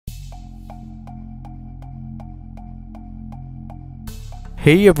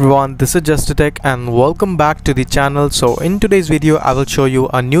Hey everyone, this is Justetech and welcome back to the channel. So in today's video I will show you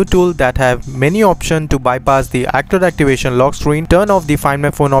a new tool that have many options to bypass the iCloud activation lock screen, turn off the Find My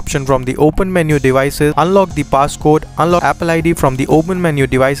Phone option from the open menu devices, unlock the passcode, unlock Apple ID from the open menu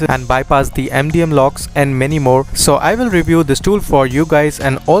devices and bypass the MDM locks and many more. So I will review this tool for you guys,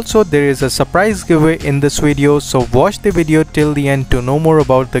 and also there is a surprise giveaway in this video, so watch the video till the end to know more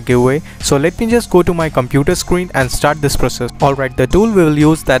about the giveaway. So let me just go to my computer screen and start this process. Alright, the tool we will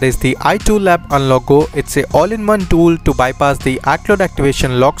use, that is the iToolab UnlockGo. It's a all-in-one tool to bypass the iCloud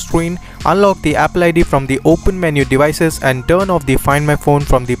activation lock screen, unlock the Apple ID from the open menu devices and turn off the Find My Phone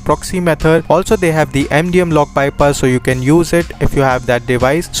from the proxy method. Also they have the MDM lock bypass, so you can use it if you have that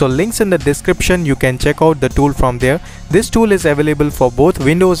device. So links in the description, you can check out the tool from there. This tool is available for both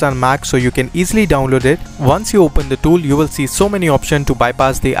Windows and Mac, so you can easily download it. Once you open the tool, you will see so many options to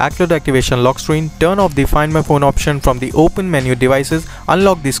bypass the iCloud activation lock screen, turn off the Find My Phone option from the open menu devices,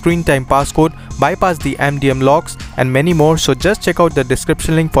 unlock the screen time passcode, bypass the MDM locks and many more. So just check out the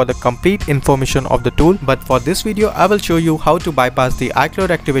description link for the complete information of the tool. But for this video I will show you how to bypass the iCloud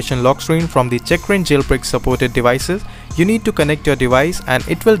activation lock screen from the Taurine jailbreak supported devices. You need to connect your device and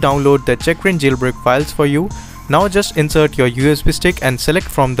it will download the Taurine jailbreak files for you. Now just insert your USB stick and select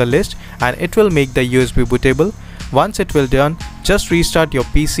from the list and it will make the USB bootable. Once it will done, just restart your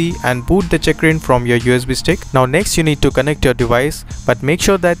PC and boot the Taurine from your USB stick. Now next you need to connect your device, but make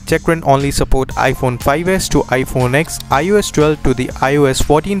sure that Taurine only support iPhone 5s to iPhone X, iOS 12 to the iOS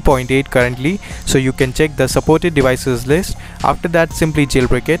 14.8 currently, so you can check the supported devices list. After that simply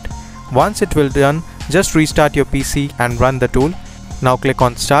jailbreak it. Once it will done, just restart your PC and run the tool. Now click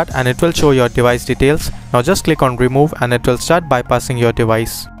on start and it will show your device details. Now just click on remove and it will start bypassing your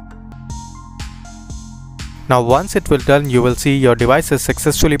device. Now once it will done, you will see your device is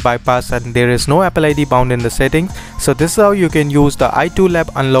successfully bypassed and there is no Apple ID bound in the settings. So this is how you can use the iToolab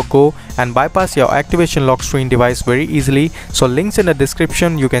UnlockGo and bypass your activation lock screen device very easily. So links in the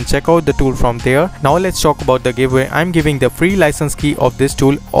description, you can check out the tool from there. Now let's talk about the giveaway. I'm giving the free license key of this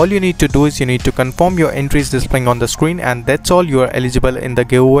tool. All you need to do is you need to confirm your entries displaying on the screen, and that's all, you are eligible in the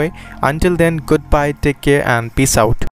giveaway. Until then, goodbye, take care and peace out.